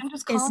it. I'm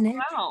just calling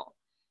you out.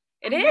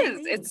 It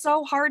is. It's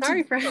so hard.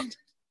 Sorry, friend.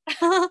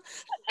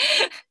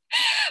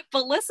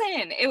 But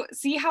listen,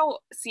 see how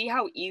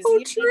easy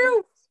it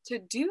is to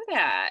do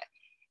that.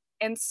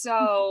 And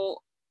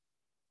so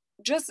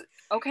just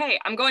okay,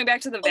 I'm going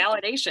back to the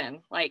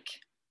validation. Like,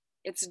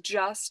 it's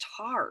just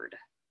hard.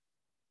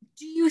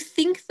 Do you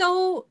think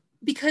though,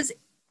 because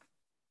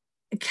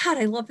God,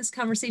 I love this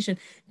conversation.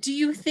 Do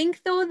you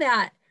think though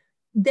that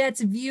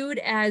that's viewed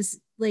as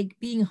like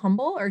being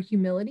humble or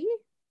humility?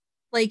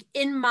 Like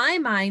in my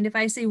mind, if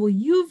I say, well,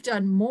 you've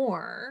done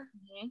more,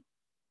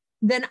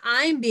 then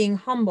I'm being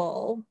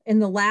humble in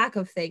the lack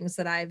of things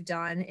that I've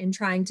done and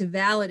trying to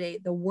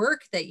validate the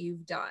work that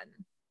you've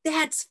done.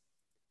 That's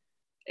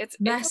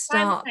messed it's a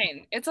fine up.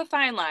 line. It's a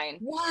fine line.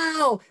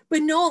 Wow.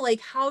 But no,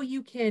 like how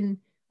you can,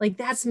 like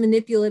that's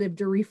manipulative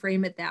to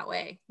reframe it that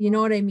way. You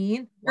know what I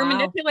mean? You're Wow.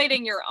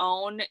 manipulating your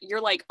own, you're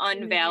like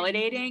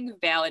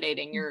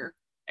validating your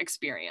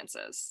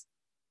experiences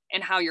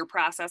and how you're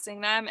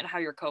processing them and how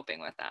you're coping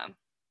with them.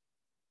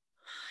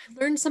 I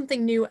learn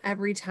something new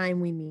every time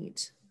we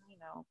meet. I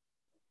know.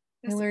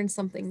 I learned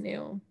something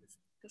new.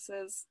 This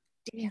is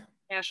Damn.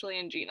 Ashley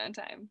and Gina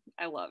time.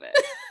 I love it.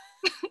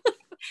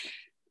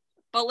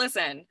 But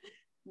listen,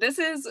 this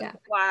is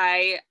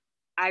why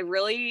I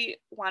really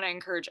want to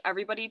encourage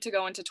everybody to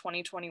go into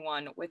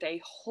 2021 with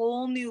a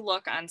whole new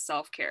look on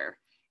self-care.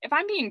 If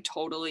I'm being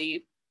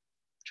totally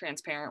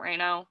transparent right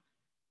now,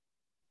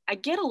 I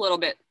get a little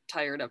bit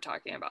tired of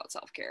talking about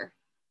self-care.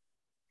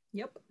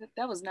 Yep.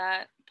 That was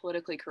not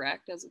politically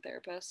correct as a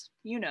therapist.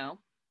 You know,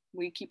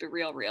 we keep it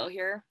real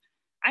here.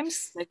 I'm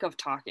sick of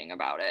talking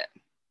about it.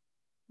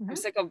 I'm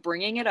sick of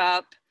bringing it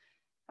up.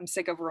 I'm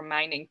sick of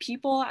reminding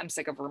people. I'm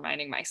sick of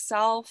reminding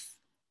myself.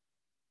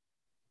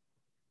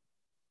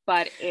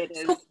 But it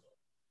is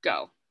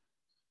go.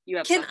 You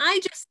have Can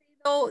I just say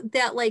though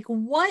that like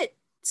what,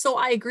 so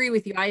I agree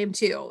with you. I am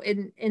too.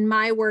 In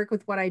my work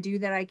with what I do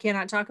that I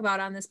cannot talk about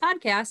on this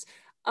podcast,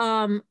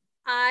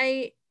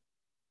 I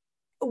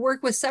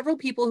work with several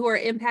people who are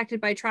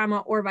impacted by trauma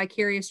or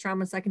vicarious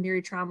trauma,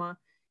 secondary trauma.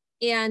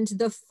 And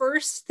the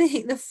first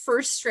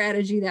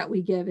strategy that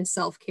we give is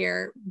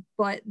self-care,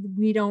 but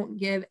we don't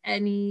give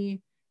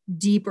any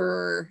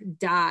deeper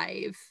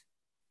dive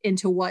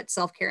into what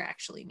self-care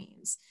actually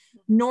means,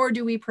 nor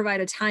do we provide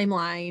a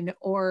timeline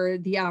or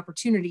the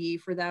opportunity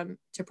for them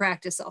to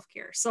practice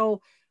self-care.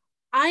 So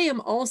I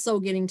am also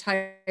getting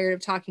tired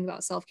of talking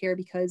about self-care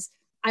because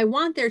I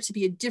want there to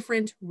be a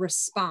different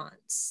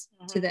response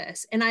to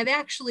this. And I've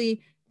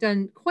actually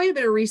done quite a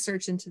bit of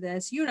research into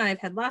this. You and I have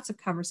had lots of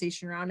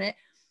conversation around it.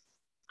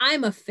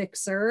 I'm a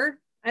fixer.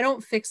 I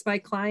don't fix my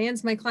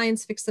clients. My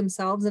clients fix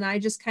themselves. And I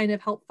just kind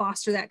of help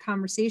foster that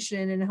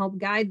conversation and help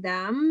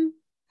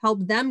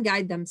them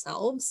guide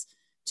themselves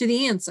to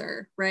the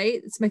answer,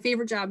 right? It's my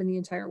favorite job in the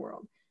entire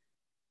world.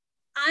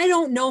 I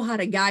don't know how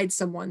to guide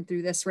someone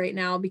through this right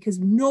now because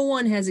no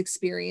one has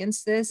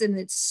experienced this and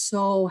it's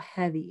so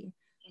heavy.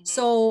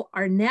 So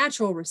our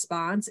natural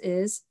response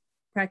is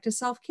practice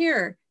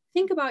self-care.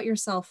 Think about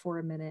yourself for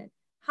a minute.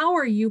 How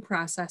are you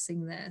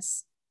processing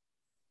this?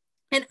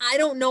 And I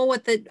don't know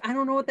what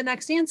the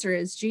next answer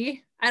is,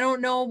 G. I don't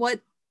know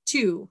what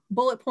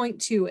bullet point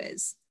 2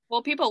 is.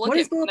 Well, people look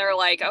at me and they're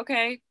like,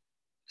 okay,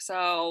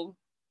 so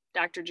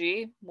Dr.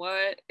 G,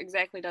 what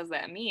exactly does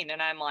that mean?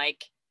 And I'm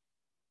like,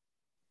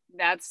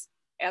 that's,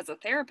 as a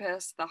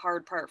therapist, the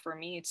hard part for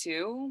me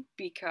too,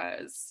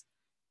 because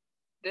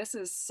this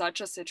is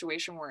such a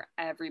situation where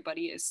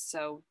everybody is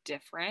so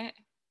different.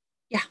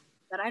 Yeah.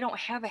 That I don't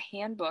have a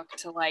handbook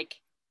to like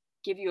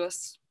give you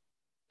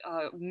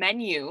a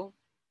menu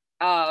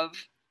of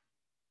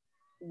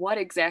what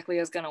exactly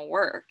is going to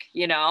work,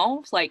 you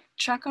know, like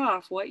check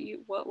off what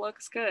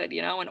looks good,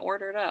 you know, and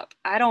order it up.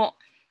 I don't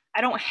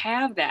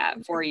have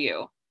that for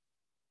you.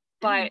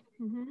 But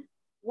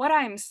what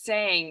I'm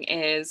saying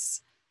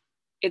is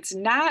it's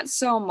not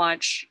so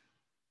much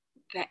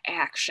the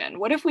action.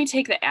 What if we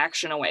take the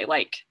action away,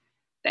 like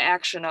the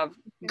action of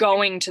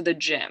going to the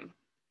gym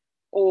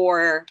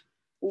or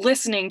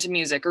listening to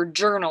music or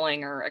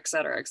journaling or et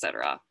cetera, et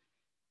cetera.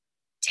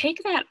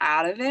 Take that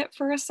out of it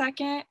for a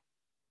second.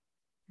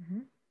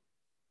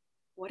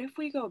 What if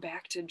we go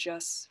back to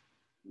just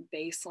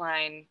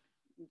baseline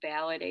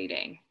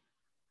validating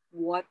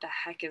what the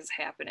heck is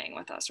happening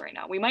with us right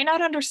now? We might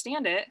not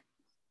understand it.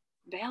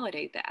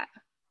 Validate that.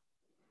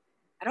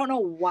 I don't know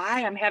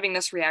why I'm having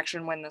this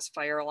reaction when this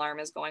fire alarm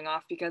is going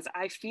off because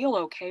I feel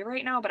okay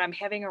right now, but I'm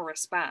having a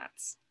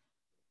response.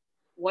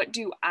 What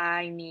do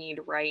I need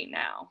right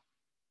now?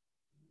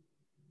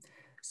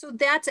 So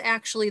that's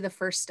actually the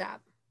first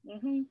step.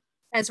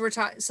 As we're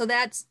talking,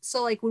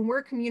 so like when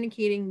we're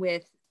communicating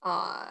with,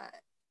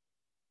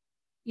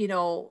 you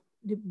know,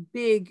 the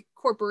big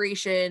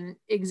corporation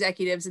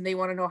executives and they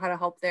want to know how to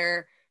help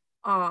their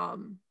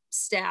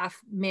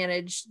staff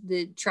manage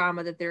the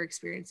trauma that they're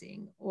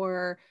experiencing,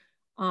 or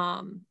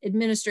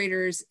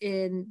administrators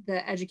in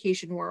the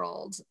education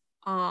world,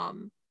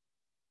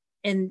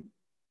 and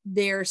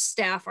their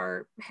staff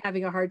are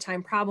having a hard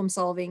time problem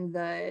solving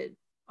the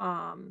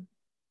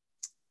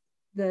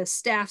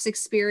staff's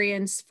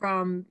experience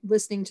from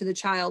listening to the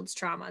child's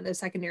trauma, the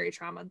secondary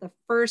trauma.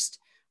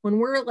 When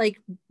we're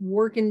like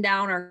working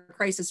down our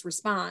crisis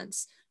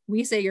response,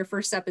 we say your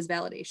first step is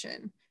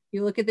validation.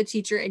 You look at the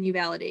teacher and you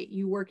validate.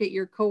 You work at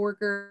your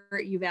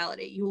coworker, you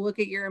validate. You look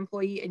at your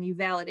employee and you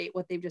validate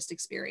what they've just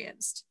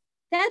experienced.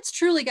 That's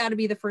truly got to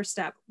be the first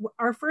step.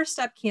 Our first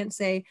step can't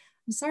say,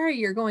 I'm sorry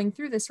you're going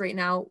through this right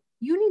now.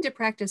 You need to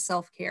practice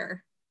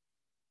self-care.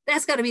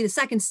 That's got to be the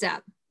second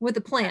step with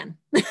a plan.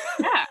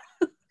 Yeah,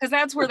 because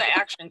that's where the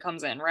action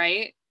comes in,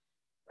 right?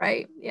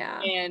 Right.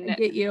 Yeah. And I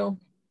get you.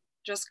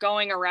 Just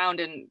going around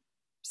and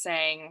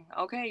saying,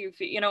 okay,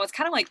 it's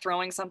kind of like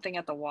throwing something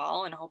at the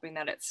wall and hoping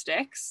that it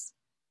sticks.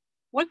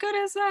 What good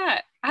is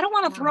that? I don't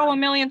want to throw a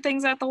million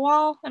things at the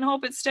wall and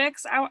hope it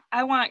sticks.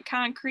 I want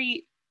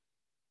concrete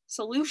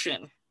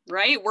solution,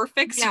 right? We're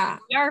fixers. Yeah.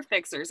 We are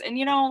fixers. And,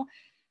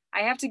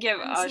 I have to give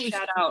a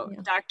shout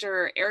out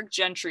Dr. Eric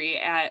Gentry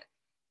at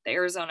the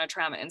Arizona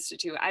Trauma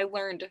Institute. I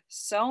learned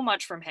so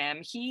much from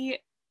him. He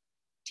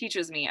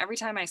teaches me every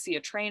time I see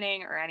a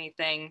training or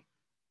anything.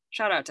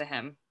 Shout out to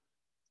him.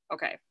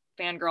 Okay,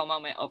 fangirl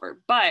moment over.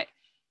 But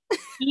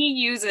he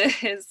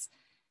uses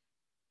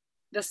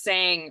the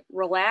saying,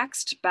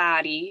 relaxed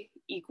body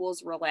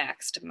equals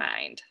relaxed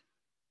mind.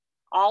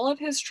 All of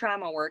his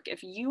trauma work,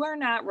 if you are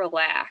not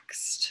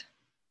relaxed,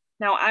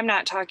 now I'm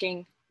not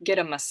talking get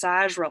a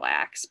massage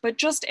relax, but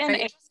just in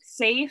a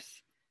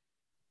safe,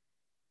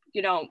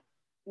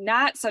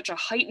 not such a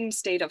heightened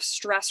state of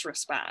stress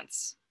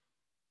response,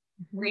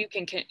 where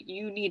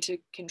you need to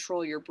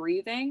control your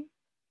breathing,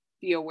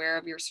 be aware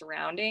of your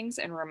surroundings,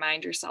 and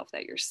remind yourself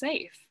that you're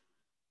safe.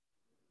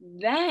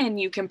 Then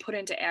you can put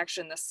into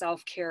action the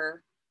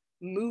self-care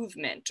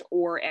movement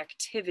or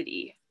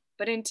activity.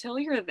 But until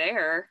you're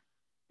there,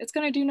 it's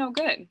going to do no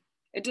good.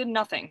 It did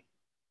nothing.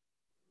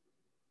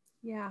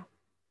 Yeah,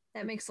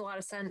 that makes a lot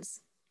of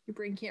sense. Your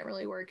brain can't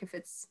really work if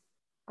it's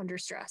under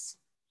stress.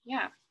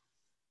 Yeah.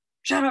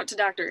 Shout out to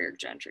Dr. Eric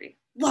Gentry.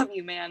 Love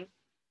you, man.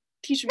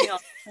 Teach me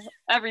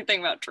everything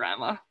about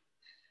trauma.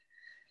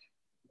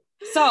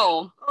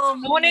 So,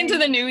 going into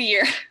the new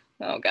year.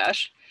 Oh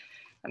gosh.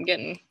 I'm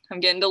getting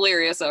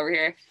delirious over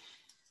here.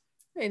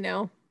 I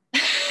know.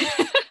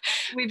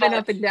 We've been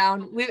up and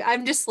down.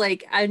 I'm just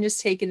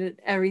taking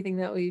everything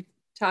that we've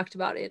talked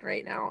about in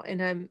right now,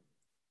 and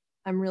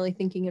I'm really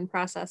thinking and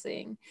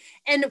processing.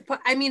 And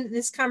I mean,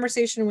 this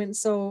conversation went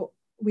so,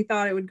 we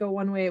thought it would go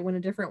one way, it went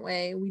a different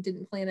way. We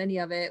didn't plan any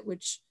of it,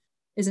 which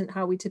isn't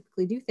how we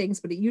typically do things,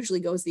 but it usually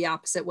goes the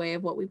opposite way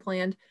of what we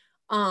planned.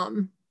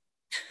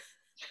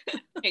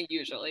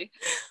 Usually.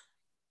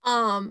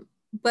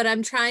 But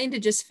I'm trying to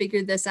just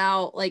figure this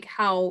out, like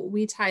how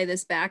we tie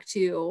this back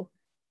to,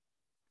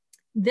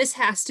 this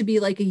has to be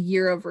like a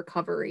year of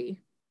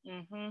recovery.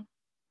 Mm-hmm.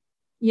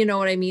 You know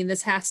what I mean?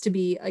 This has to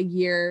be a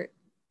year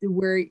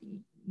where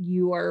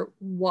you are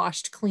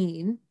washed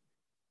clean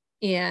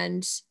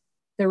and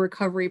the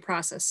recovery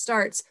process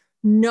starts,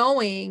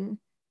 knowing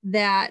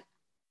that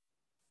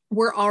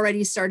we're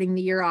already starting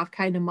the year off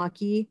kind of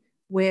mucky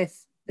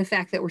with the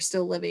fact that we're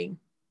still living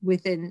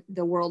within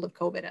the world of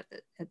COVID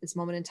at this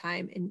moment in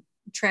time, and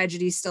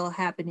tragedy is still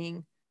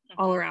happening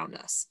all around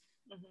us.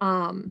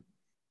 Mm-hmm.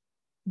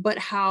 But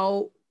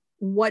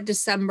what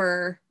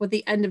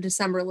the end of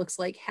December looks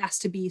like has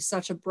to be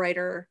such a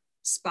brighter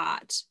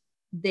spot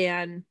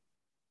than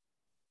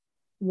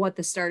what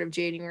the start of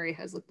January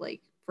has looked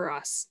like for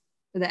us,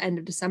 or the end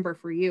of December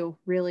for you,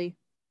 really,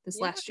 this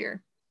last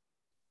year.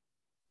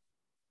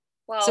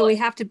 Well, so we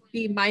have to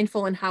be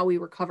mindful in how we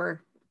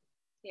recover.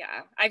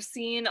 Yeah, I've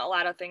seen a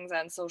lot of things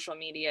on social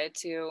media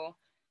too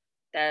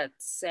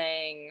that's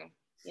saying,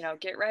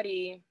 get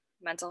ready,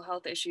 mental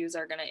health issues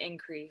are going to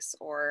increase,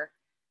 or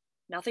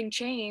nothing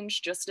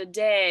changed, just a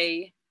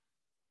day,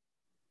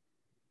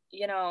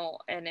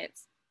 and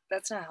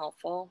that's not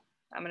helpful.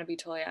 I'm going to be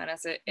totally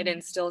honest. It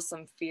instills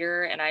some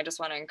fear, and I just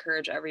want to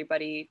encourage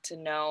everybody to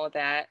know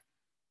that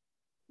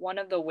one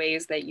of the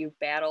ways that you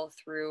battle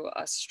through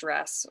a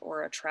stress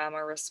or a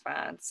trauma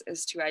response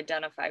is to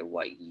identify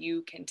what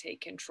you can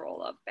take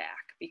control of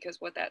back, because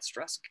what that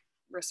stress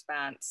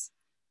response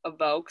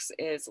evokes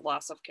is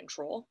loss of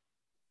control.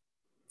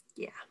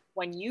 Yeah.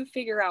 When you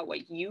figure out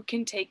what you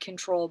can take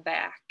control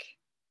back,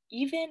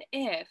 even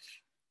if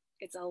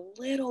it's a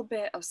little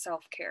bit of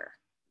self-care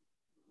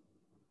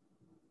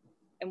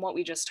and what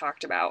we just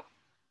talked about,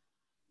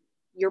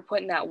 you're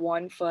putting that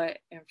one foot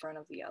in front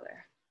of the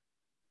other.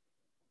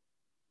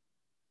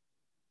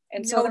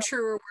 And no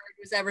truer word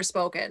was ever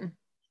spoken.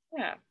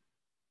 Yeah.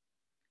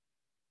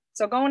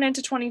 So going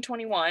into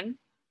 2021,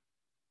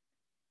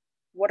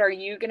 what are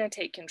you going to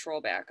take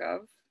control back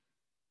of?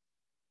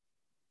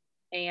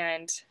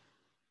 And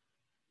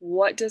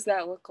what does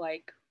that look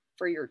like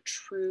for your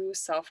true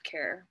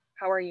self-care?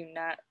 How are you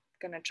not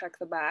going to check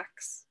the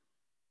box?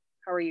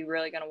 How are you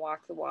really going to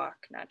walk the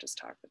walk, not just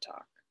talk the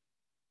talk?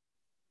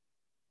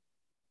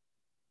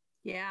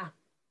 Yeah.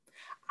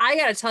 I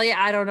got to tell you,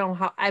 I don't know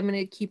how I'm going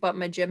to keep up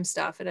my gym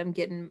stuff, and I'm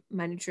getting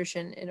my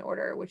nutrition in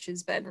order, which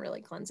has been really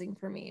cleansing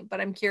for me.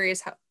 But I'm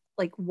curious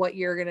what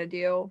you're going to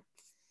do,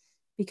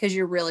 because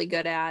you're really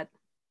good at,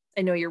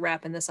 I know you're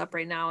wrapping this up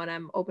right now and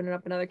I'm opening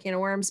up another can of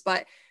worms,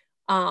 but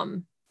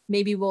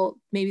maybe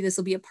this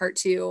will be a part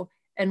 2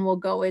 and we'll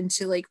go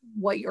into like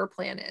what your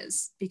plan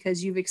is,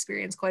 because you've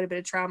experienced quite a bit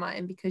of trauma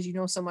and because you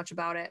know so much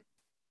about it.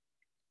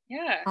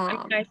 Yeah.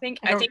 I think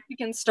we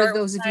can start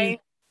with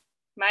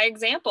my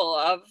example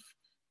of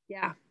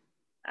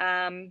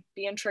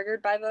being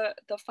triggered by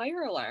the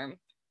fire alarm.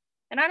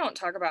 And I don't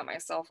talk about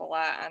myself a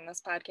lot on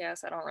this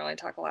podcast. I don't really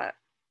talk a lot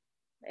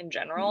in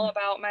general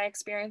about my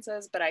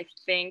experiences, but I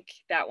think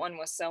that one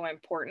was so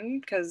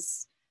important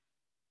because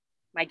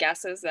my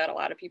guess is that a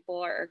lot of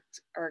people are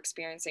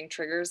experiencing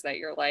triggers that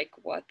you're like,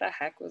 what the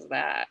heck was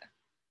that?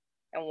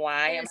 And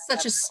why? And it's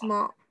such a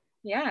small,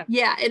 yeah.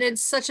 And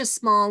it's such a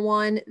small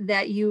one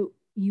that you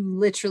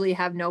literally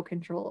have no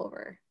control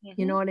over.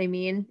 You know what I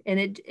mean?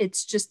 And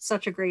it's just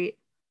such a great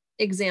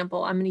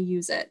example. I'm going to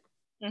use it.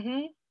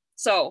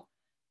 So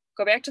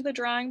go back to the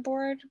drawing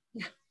board,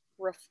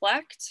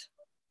 reflect,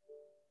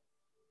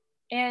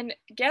 and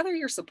gather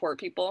your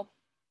support people.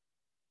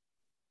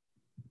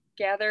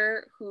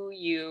 Gather who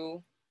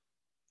you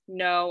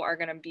know are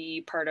going to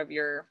be part of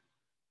your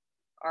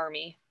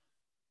army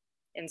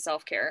in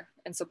self-care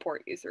and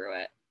support you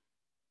through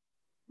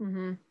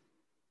it.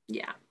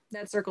 Yeah,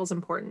 that circle's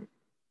important.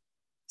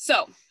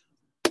 So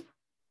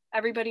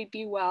everybody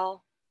be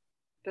well.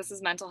 This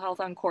is Mental Health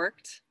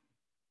Uncorked,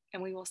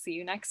 and we will see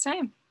you next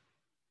time.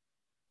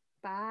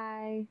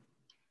 Bye.